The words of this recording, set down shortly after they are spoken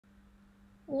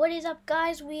What is up,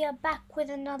 guys? We are back with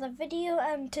another video,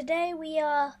 and today we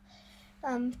are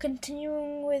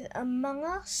continuing with Among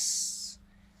Us.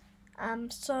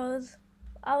 So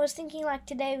I was thinking like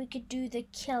today we could do the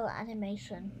kill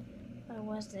animation. Where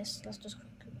was this? Let's just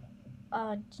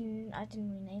I didn't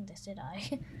rename this, did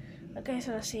I? Okay,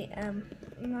 so let's see.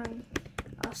 Among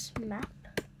Us map.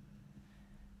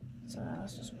 So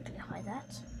let's just quickly hide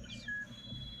that.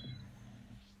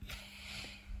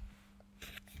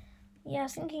 Yeah, I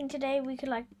was thinking today we could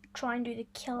like try and do the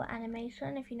kill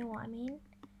animation, if you know what I mean.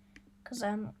 Cause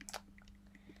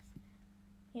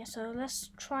yeah, so let's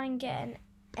try and get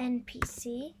an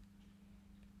NPC.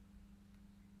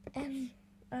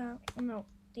 No,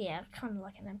 yeah, kind of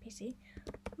like an NPC.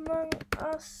 Among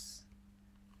Us.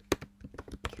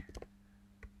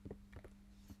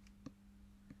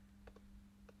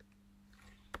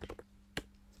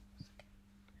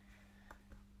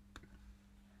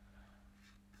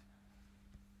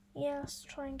 Yeah, let's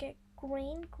try and get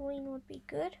green. Green would be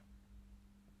good.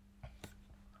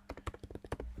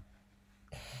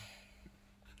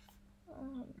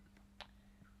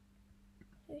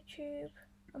 YouTube,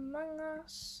 Among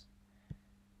Us.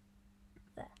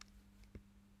 There.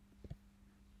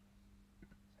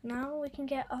 Now we can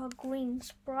get our green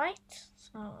sprite.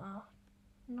 So,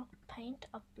 not paint,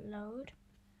 upload.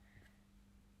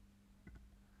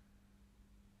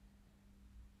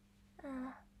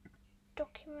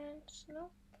 Documents,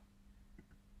 no.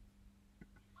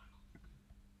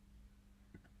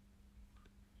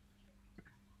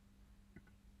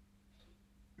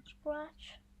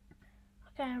 Scratch.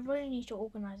 Okay, I really need to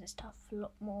organize this stuff a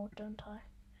lot more, don't I?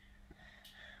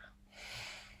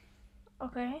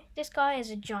 Okay, this guy is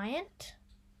a giant.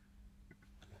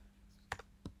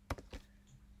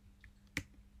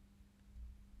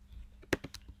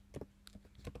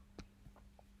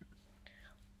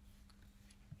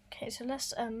 Okay, so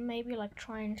let's maybe like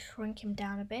try and shrink him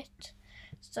down a bit.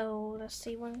 So let's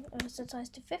see, when set size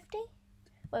to 50.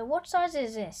 Wait, what size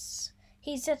is this?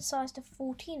 He set size to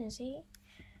 14, is he?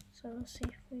 So let's see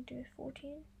if we do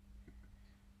 14.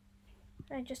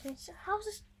 I just need to, how's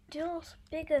this still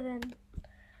bigger than?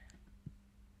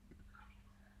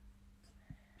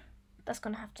 That's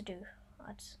gonna have to do.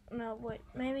 No, wait,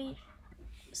 maybe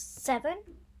 7.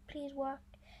 Please work.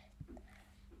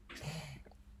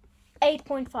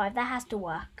 8.5. That has to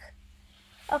work.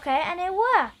 Okay, and it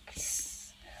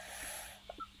works.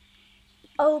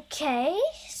 Okay,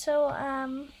 so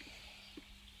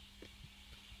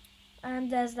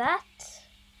and there's that.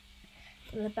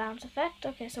 The bounce effect.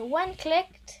 Okay, so when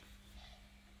clicked,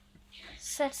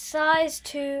 set size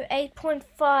to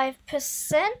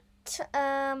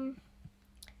 8.5%.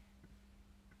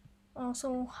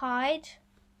 Also hide.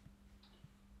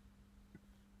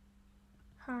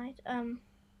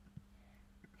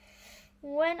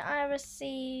 When I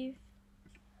receive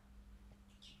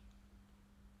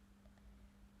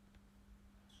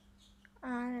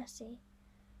let's see.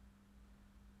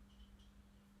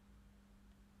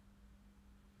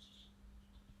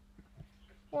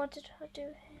 What did I do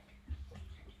here?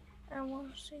 I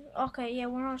want to see. Okay, yeah,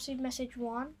 when I receive message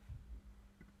 1.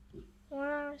 When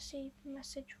I receive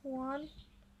message 1,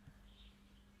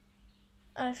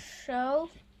 a show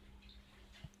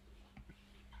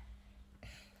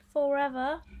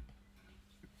forever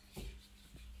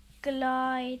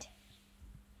glide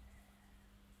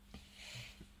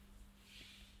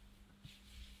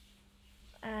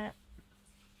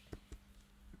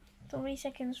 3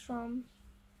 seconds from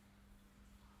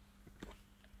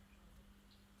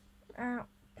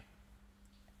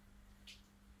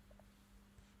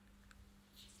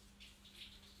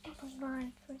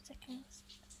line 3 seconds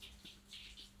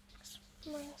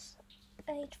minus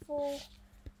 84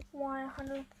 y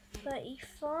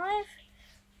 135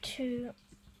 to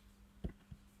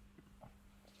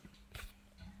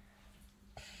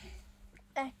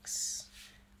x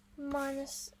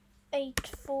minus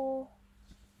 84,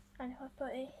 and if I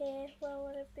put it here, where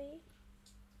would it be?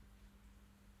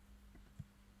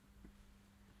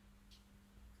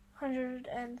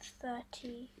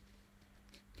 130.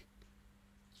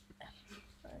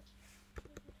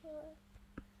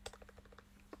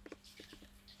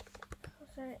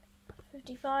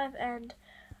 55 and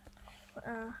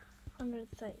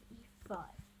 135.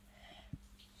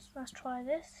 So let's try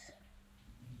this.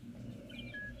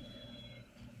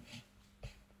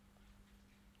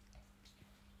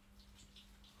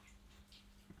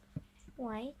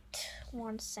 Wait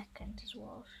 1 second as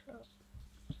well. So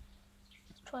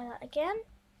let's try that again.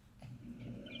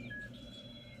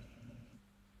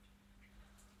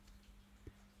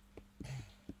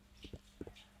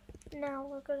 Now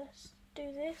we're gonna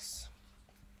do this.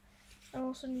 I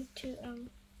also need to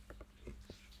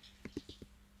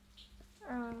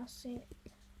see.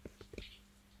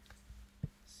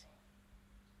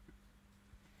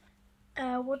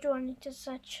 What do I need to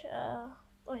search?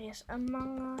 Oh yes,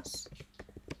 Among Us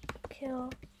kill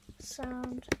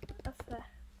sound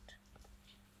effect.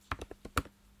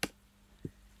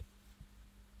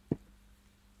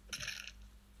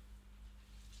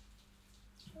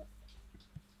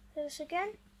 Do this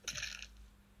again.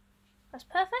 That's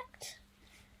perfect.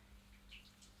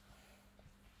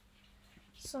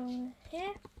 So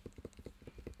here.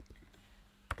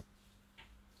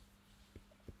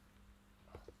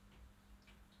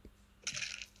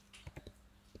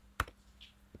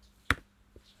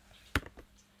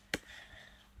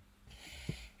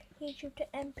 YouTube to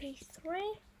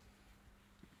MP3.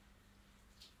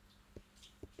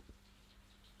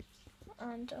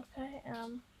 And okay,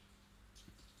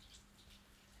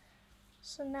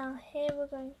 so now here we're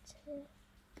going to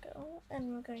go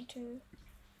and we're going to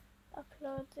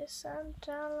upload this and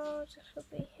download. It should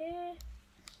be here.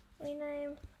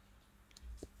 Rename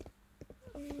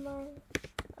Among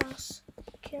Us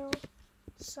kill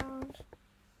sound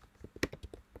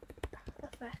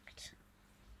effect.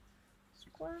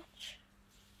 Scratch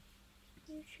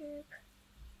YouTube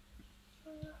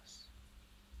Among Us.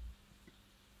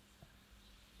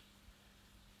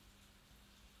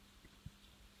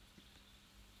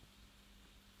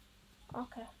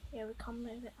 Okay, yeah, we can't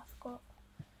move it. I forgot.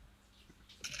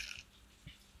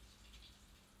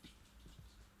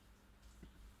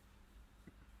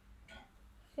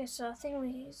 Okay, so I think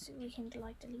we can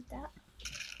like delete that.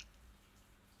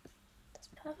 That's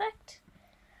perfect.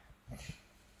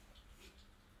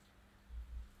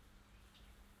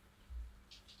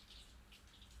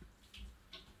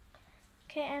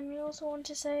 Okay, and we also want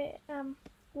to say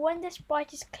when this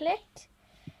byte is clicked,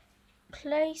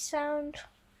 play sound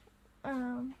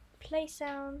Among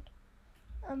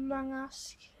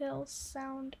Us kill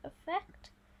sound effect.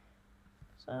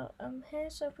 So here,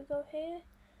 so if we go here,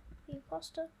 the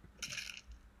imposter.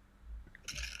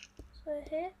 So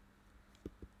here.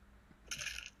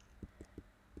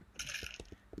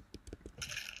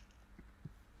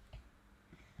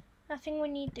 I think we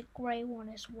need the grey one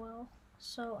as well.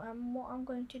 So what I'm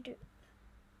going to do.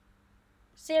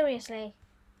 Seriously.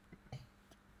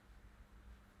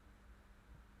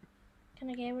 Can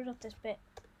I get rid of this bit?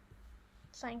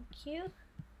 Thank you.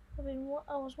 I mean,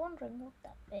 I was wondering what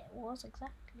that bit was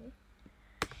exactly.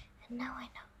 And now I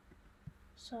know.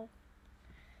 So,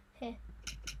 here.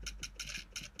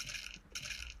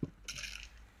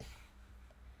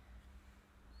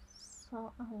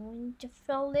 So, I'm going to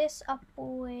fill this up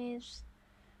with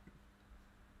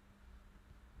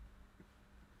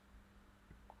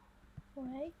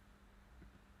grey.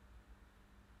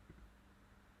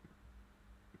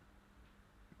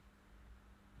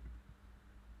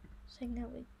 Saying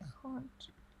that we can't.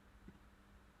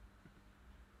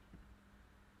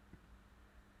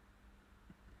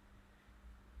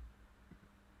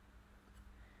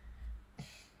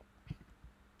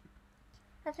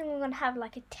 I think we're gonna have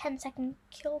like a 10-second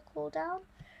kill cooldown.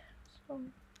 So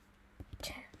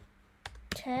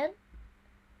 10.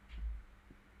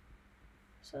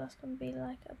 So that's gonna be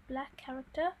like a black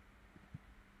character.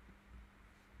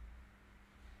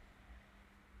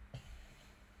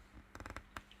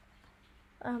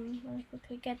 Let me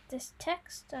quickly get this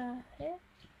text here.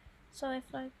 So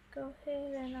if I go here,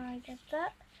 then I get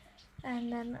that,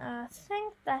 and then I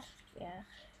think that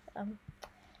then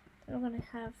we're gonna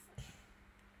have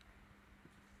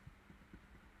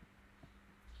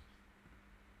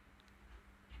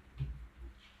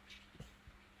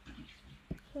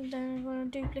and then we're gonna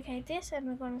duplicate this, and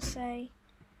we're gonna say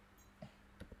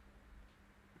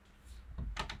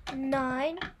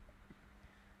 9.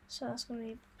 So that's gonna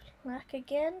be black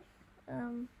again.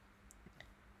 9.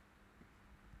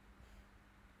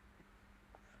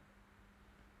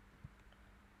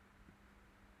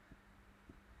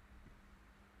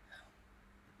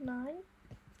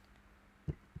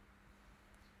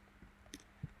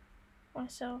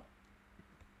 So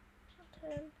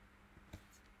 10.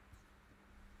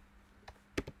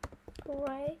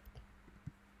 Grey.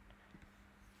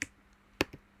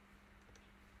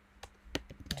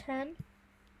 10.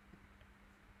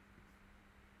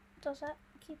 Does that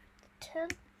keep the 10?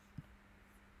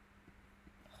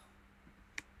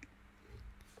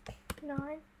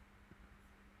 9.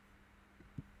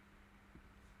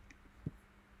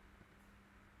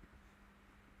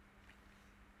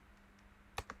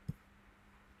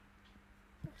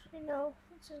 Actually, no,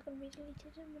 this is going to be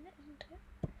deleted in a minute, isn't it?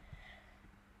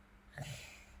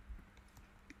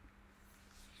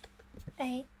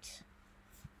 8.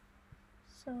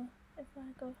 So if I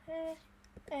go here,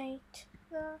 8,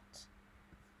 that,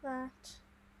 that,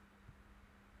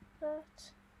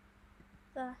 that,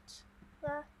 that,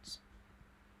 that,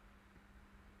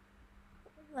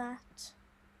 that,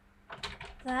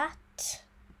 that.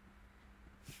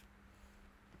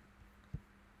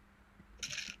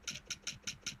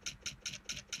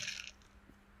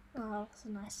 Oh, that's a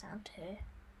nice sound here.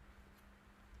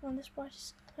 When this part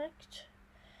is clicked,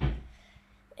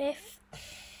 if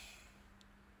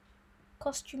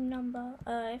costume number,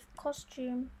 if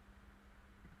costume,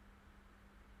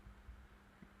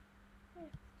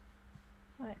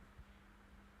 right,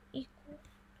 equal,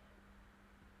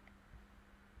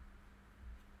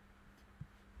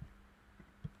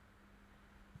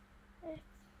 if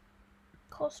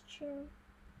costume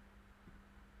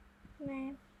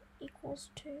name equals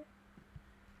to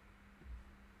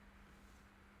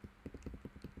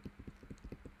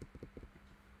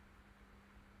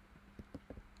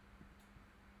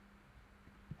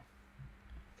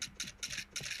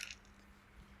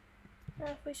now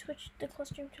if we switch the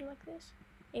costume to like this,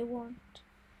 it won't.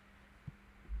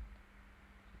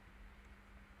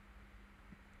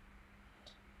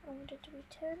 I want it to be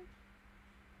 10.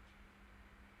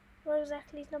 What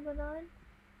exactly is number 9?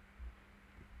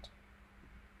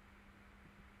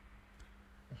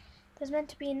 There's meant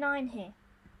to be a 9 here.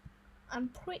 I'm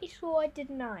pretty sure I did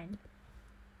 9.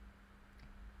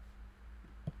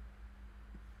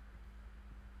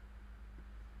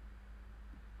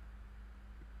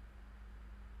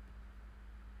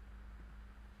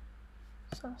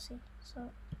 So I'll see. So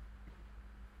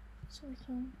we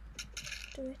can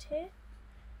do it here.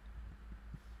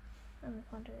 And we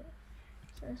can't do it.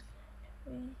 So it's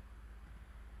going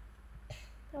to be.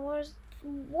 Now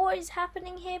what is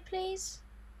happening here, please?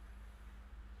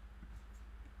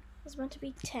 It's meant to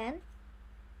be 10.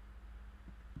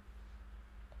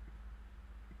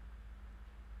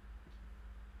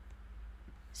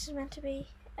 This is meant to be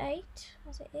 8,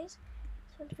 as it is.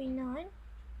 It's meant to be 9.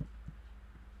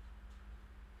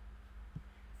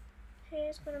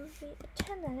 Here's going to be a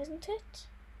 10 then, isn't it?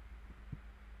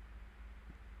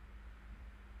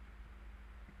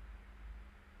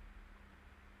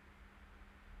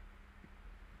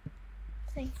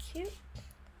 Thank you.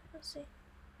 Let's see.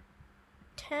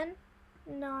 10,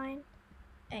 9,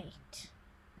 8.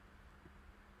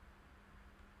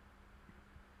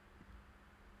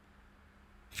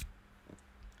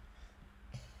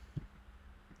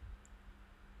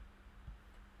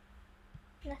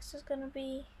 Next is going to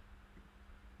be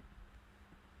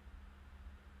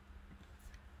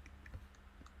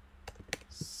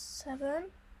 7.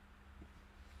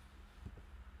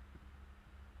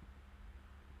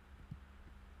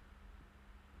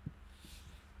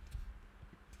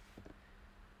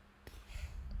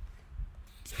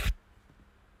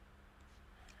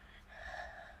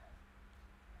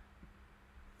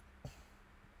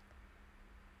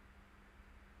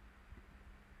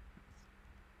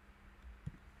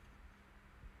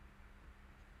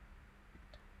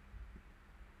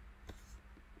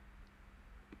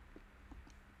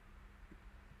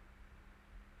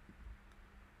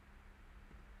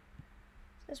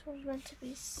 This one's meant to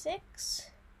be 6.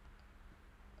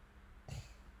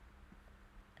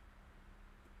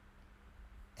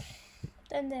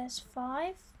 Then there's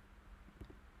 5.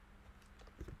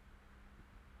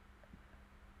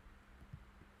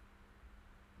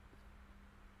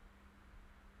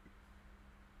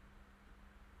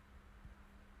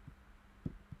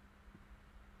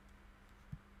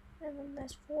 And then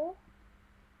there's 4.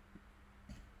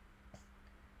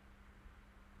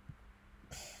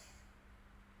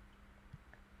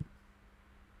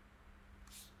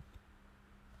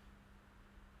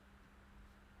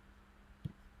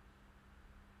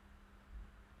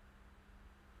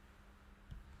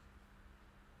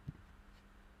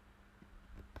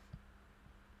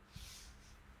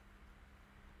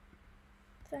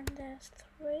 Then there's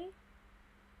 3.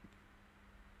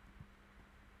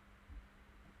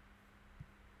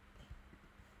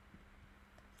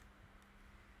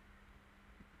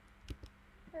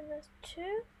 And there's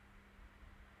 2.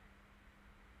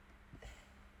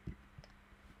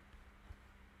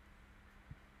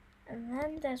 And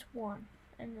then there's 1.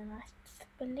 And then I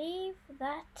believe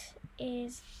that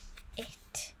is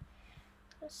it.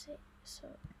 Let's see. So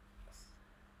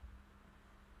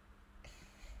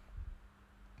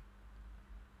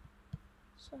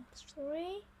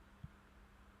 3.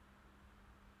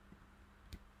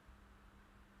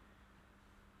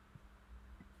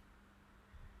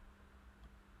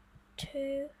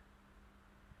 Two.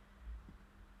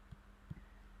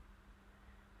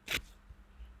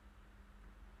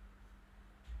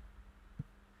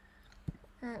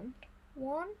 and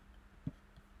 1,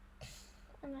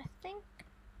 and I think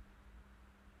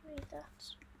maybe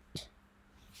that's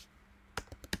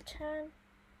 10,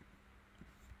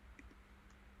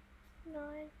 9,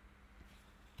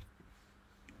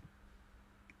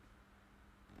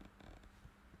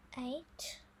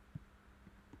 8,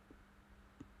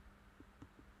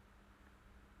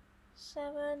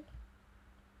 7,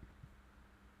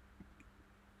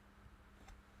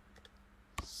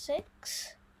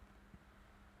 6,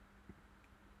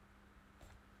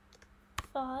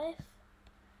 5.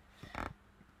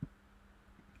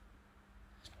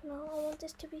 No, I want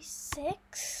this to be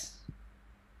 6.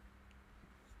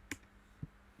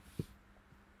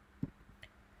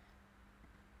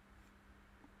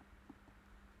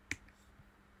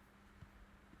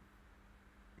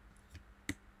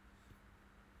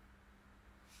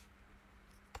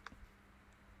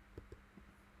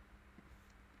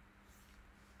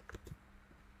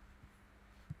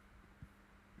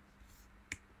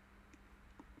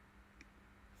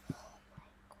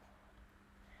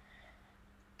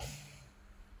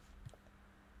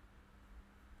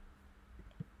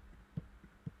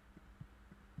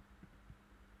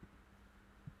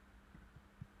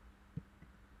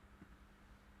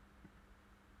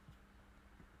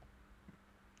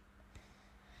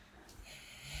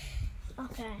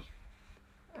 Okay,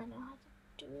 I know how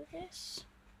to do this.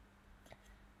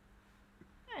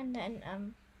 And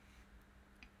then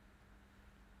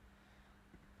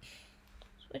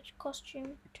switch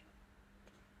costume to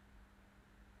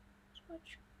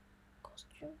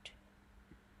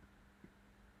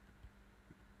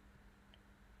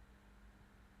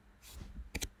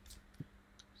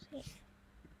see,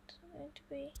 it's going to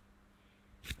be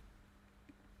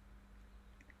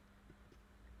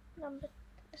number,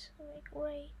 this is going to be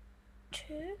grade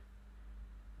 2.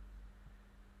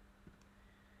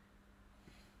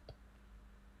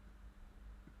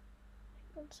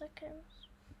 Wait 1 second.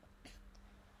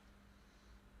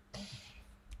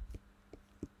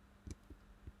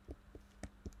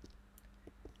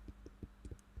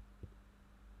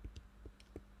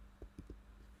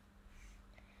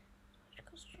 Switch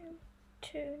costume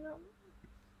to number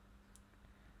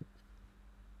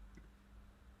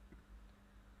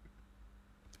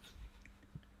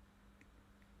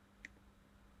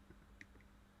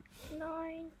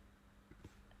 9,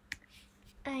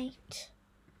 8,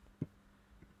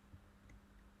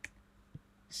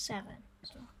 7.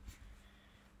 So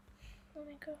let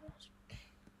me go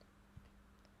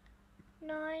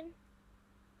 9,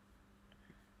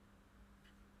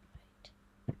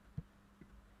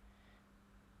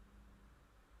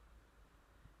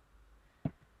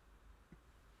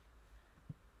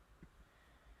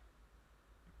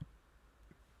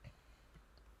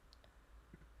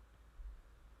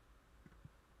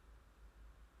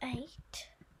 8,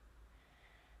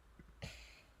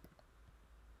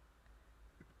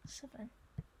 7.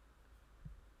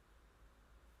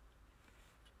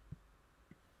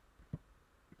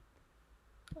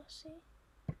 Let's see.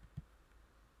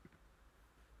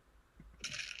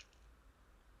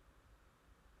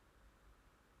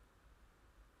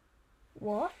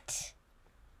 What?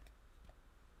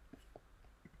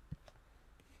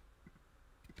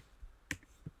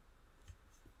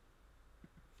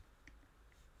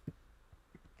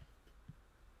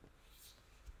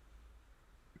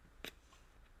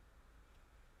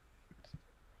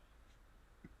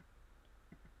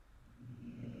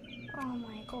 Oh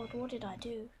my god, what did I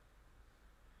do?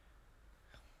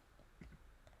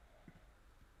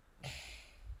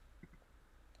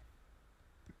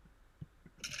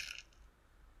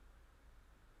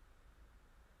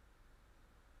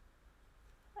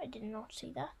 I did not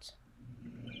see that.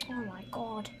 Oh my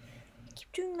god, I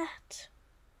keep doing that.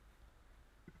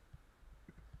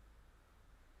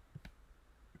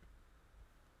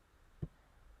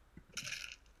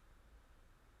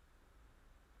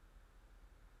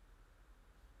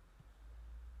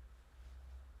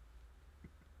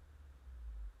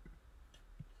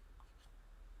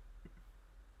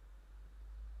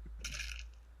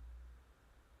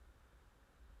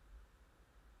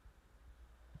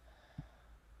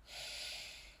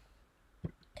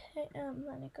 Okay,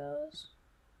 then it goes.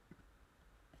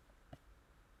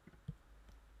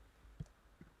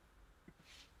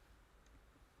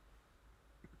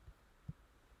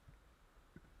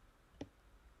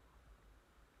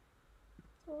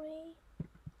 Three.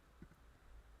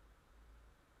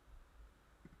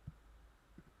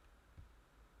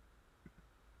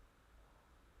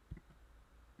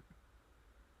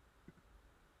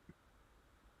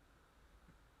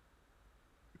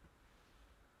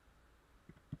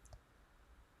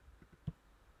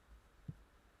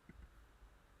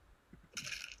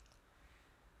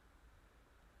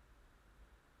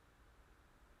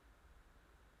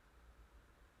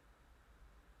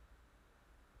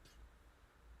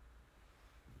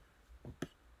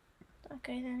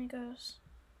 Okay, then it goes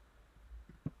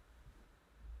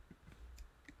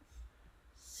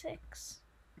 6,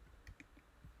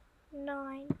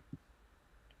 9,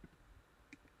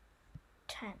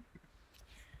 10.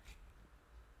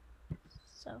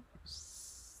 So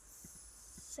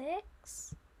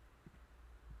 6,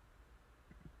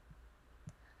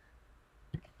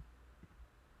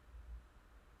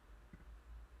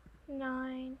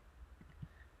 9,